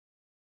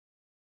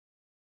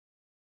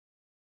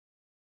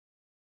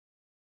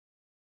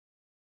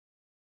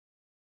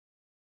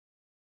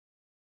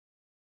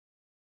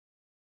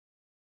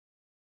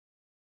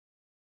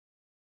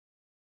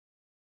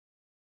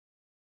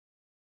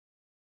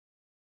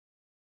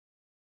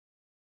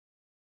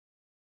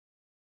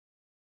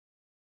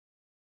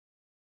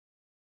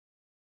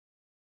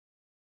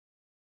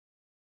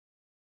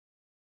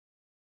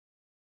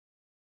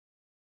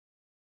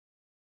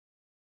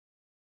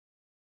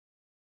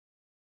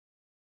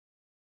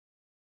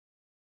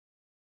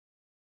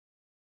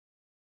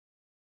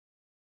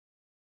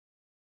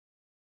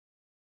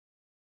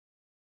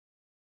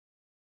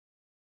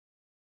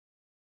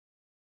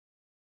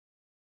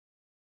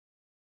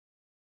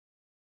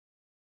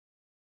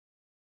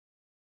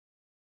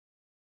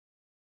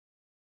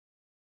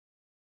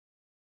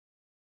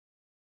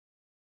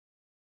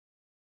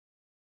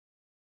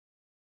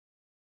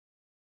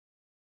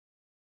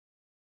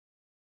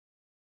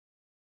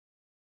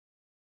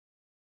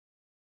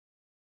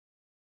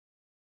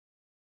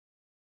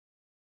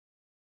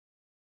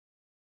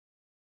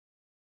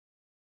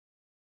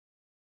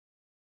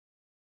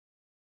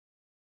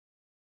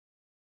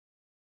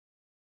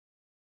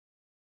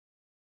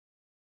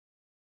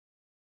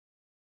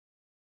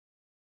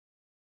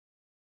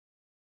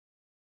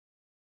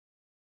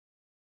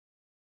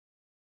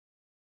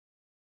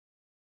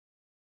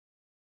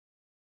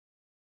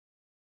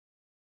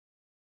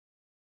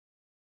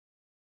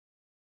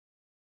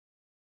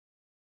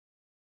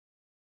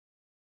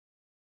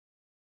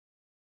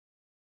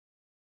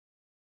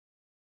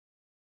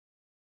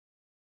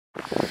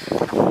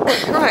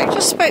Right,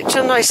 just spoke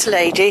to a nice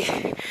lady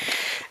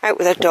out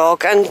with her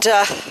dog, and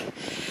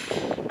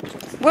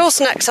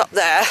Will's neck's up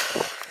there,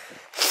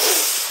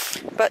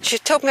 but she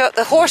told me about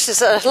the horses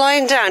that are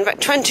lying down, about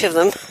 20 of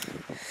them,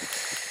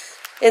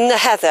 in the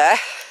heather,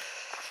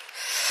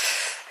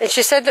 and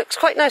she said it looks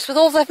quite nice with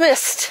all the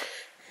mist.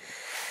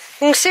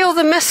 You can see all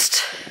the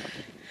mist.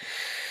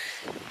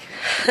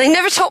 They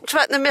never talked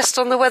about the mist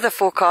on the weather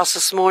forecast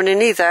this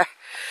morning either.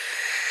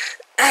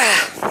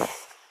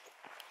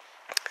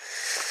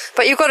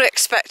 But you've got to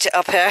expect it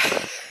up here.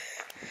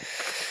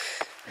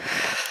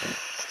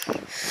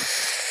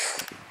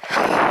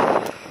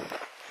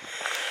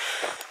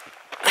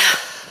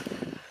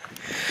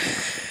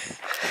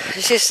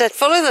 She said,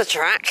 follow the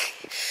track,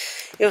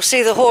 you'll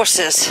see the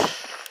horses.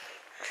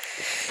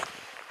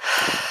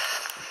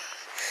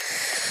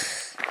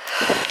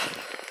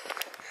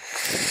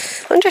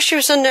 I wonder if she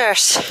was a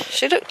nurse.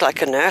 She looked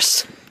like a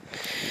nurse.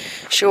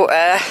 Short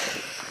hair.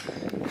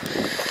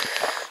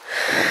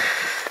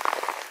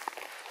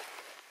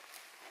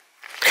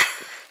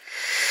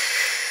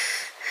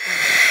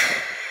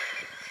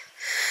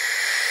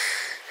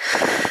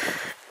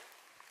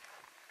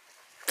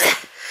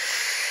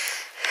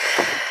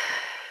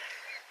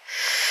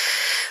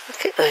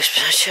 Look at those,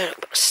 I should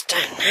have put a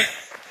stone there.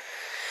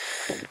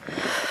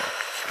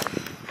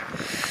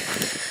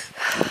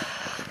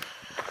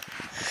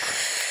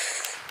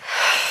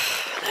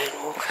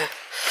 Lone walker.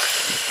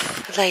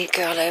 A lady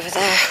girl over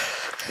there.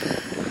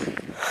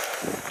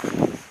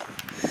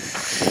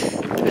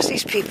 Because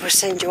these people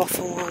send you off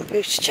on wild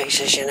goose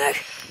chases, you know.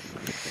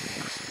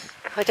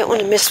 I don't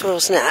want to miss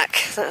Will's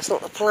neck. That's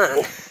not the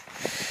plan.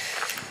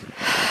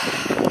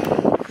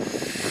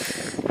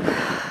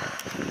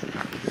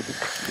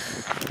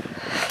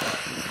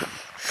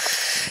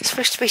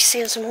 Supposed to be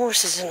seeing some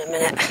horses in a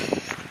minute.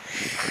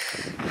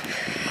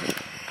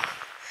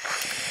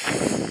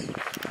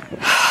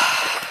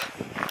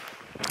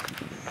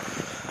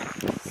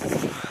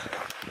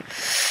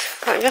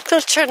 Right, I'm just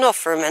going to turn off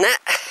for a minute.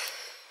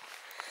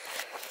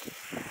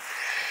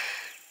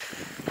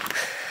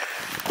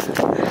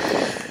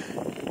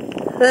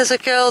 There's a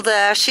girl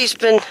there. She's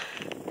been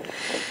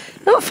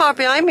not far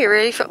behind me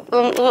really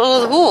on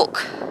the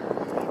walk.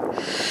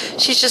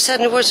 She's just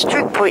heading towards the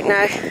trig point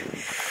now.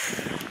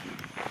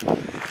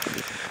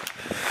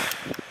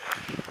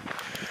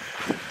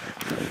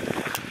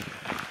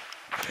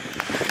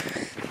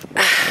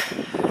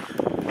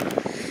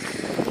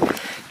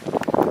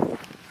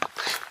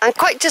 I'm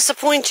quite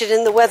disappointed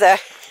in the weather.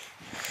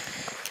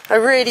 I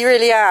really,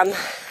 really am.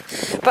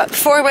 But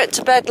before I went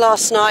to bed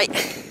last night,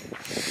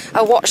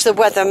 I watched the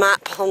weather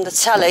map on the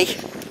telly,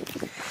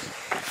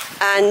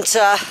 and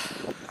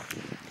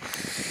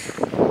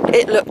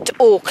it looked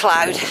all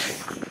cloud.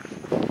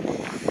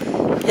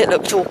 It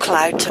looked all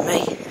cloud to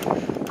me.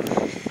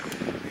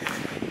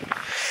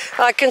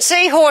 I can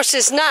see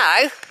horses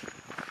now.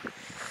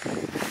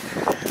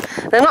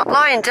 They're not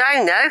lying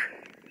down though.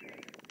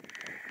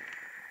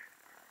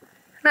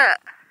 Look.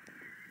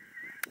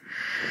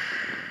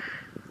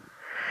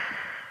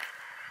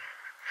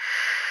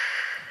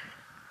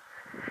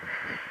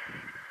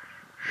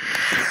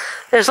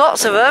 There's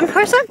lots of them.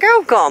 Where's that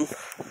girl gone?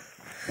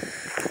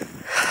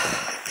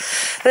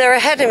 They're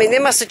ahead of me. They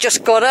must have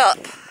just got up.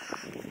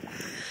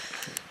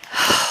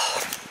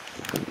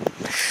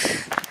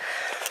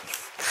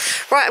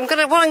 Right,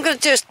 what I'm going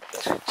to do is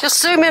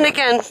just zoom in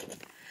again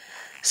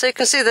so you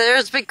can see that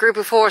there's a big group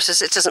of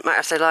horses. It doesn't matter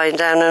if they're lying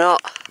down or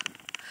not.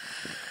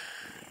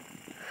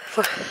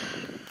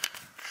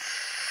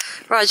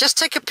 Right, just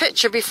take a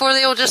picture before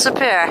they all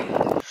disappear.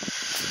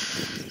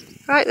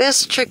 Right,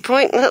 there's the trig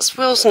point, and that's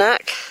Will's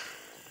neck.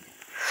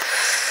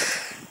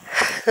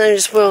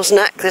 There's Will's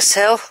neck, this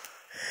hill.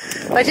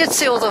 I did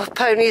see all the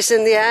ponies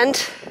in the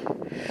end.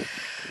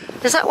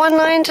 Is that one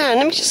lying down?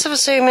 Let me just have a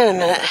zoom in a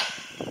minute.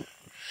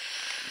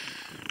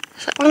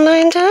 Is that one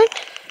lying down?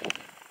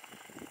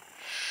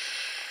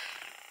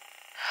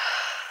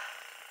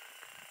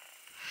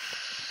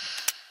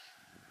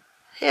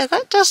 Yeah,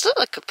 that does look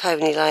like a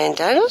pony lying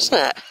down, doesn't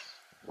it?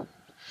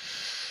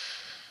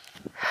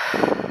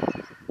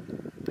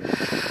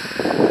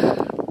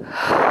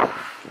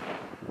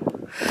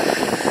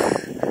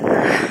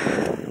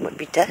 Might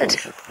be dead.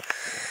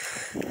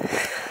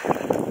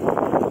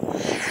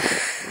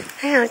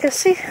 Yeah, I can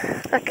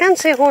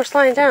see a horse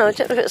lying down. I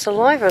don't know if it's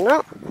alive or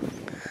not.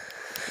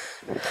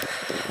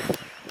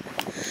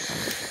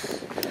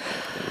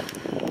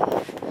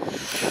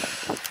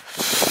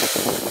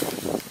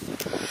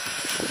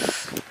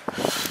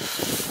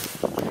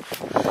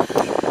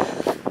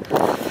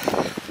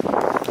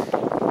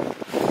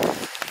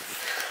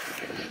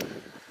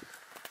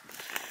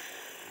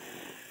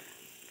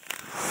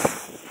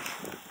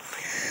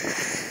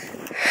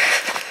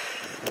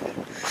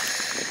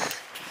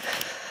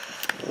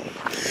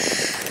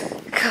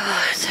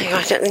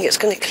 I don't think it's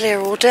going to clear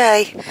all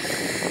day.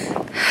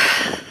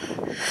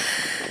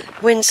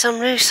 Win some,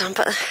 lose some,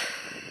 but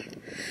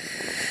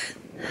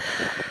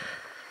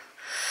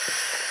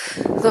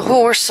The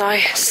horse I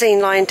seen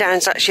lying down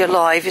is actually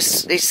alive.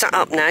 He's sat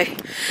up now. I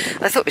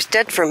thought he was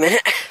dead for a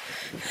minute.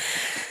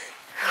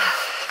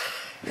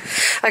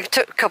 I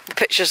took a couple of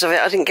pictures of it.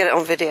 I didn't get it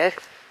on video.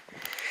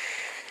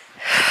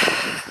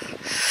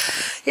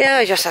 Yeah,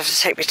 I just have to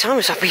take my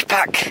time. So I'll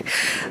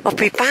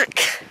be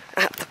back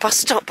at the bus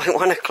stop by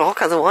 1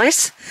 o'clock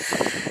otherwise.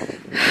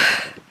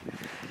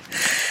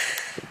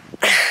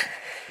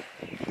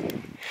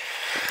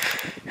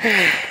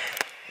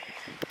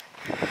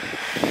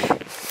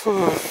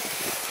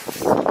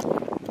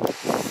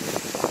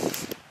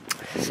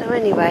 So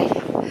anyway,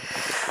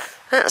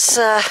 that's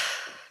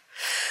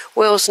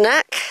Will's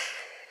Neck.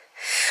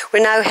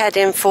 We're now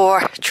heading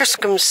for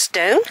Truscombe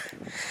Stone,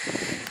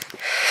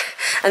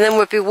 and then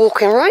we'll be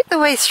walking right the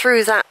way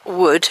through that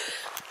wood.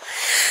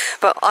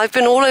 But I've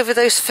been all over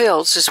those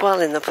fields as well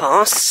in the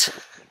past.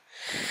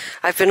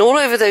 I've been all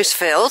over those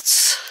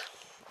fields.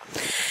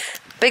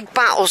 Big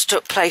battles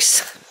took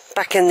place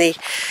back in the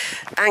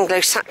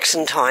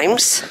Anglo-Saxon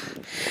times.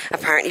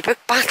 Apparently big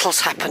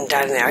battles happened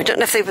down there. I don't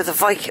know if they were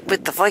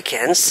with the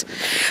Vikings,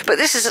 but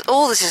this is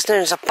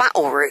known as a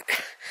battle route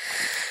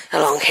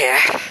along here.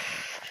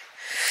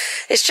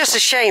 It's just a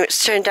shame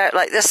it's turned out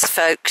like this,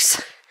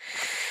 folks.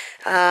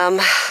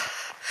 But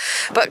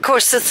of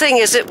course the thing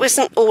is, it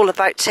wasn't all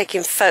about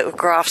taking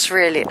photographs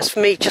really. It's for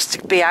me just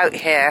to be out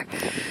here,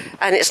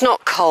 and it's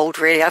not cold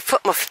really. I've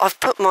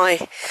put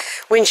my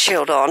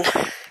windshield on.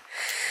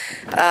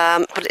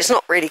 But it's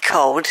not really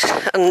cold,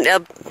 and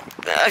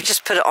I've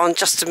just put it on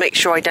just to make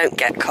sure I don't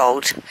get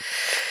cold,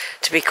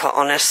 to be quite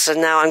honest.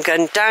 And now I'm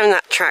going down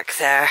that track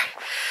there.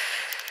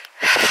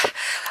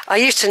 I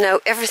used to know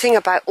everything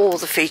about all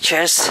the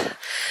features,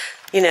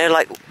 you know,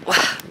 like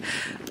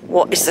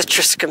what is the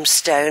Truscombe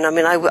Stone. I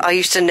mean, I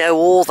used to know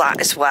all that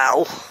as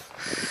well.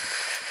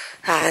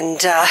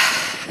 And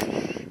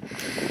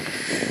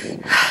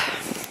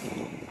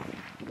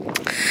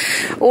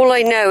all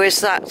I know is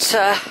that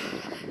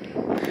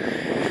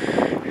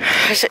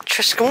is it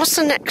Truscombe? What's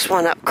the next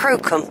one up?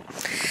 Crocombe.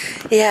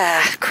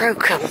 Yeah,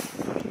 Crocombe.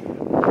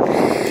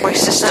 My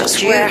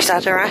sister's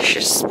had her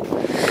ashes.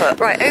 But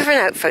right, over and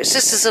out, folks.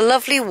 This is a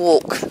lovely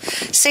walk.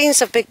 Scenes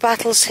of big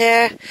battles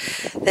here.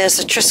 There's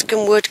the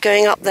Truscombe Wood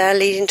going up there,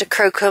 leading to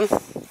Crocombe.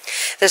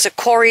 There's a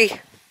quarry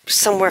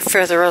somewhere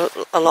further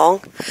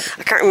along.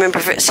 I can't remember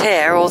if it's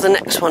here or the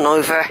next one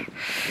over.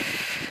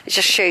 It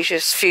just shows you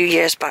it's a few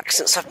years back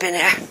since I've been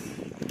here.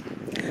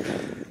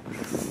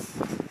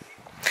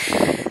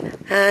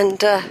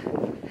 And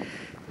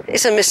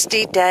it's a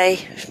misty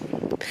day.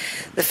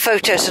 The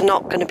photos are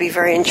not going to be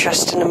very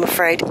interesting, I'm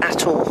afraid,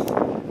 at all.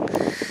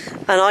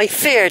 And I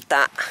feared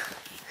that.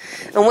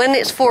 And when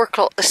it's 4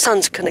 o'clock, the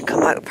sun's going to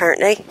come out,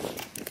 apparently.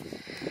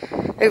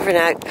 Over and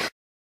out.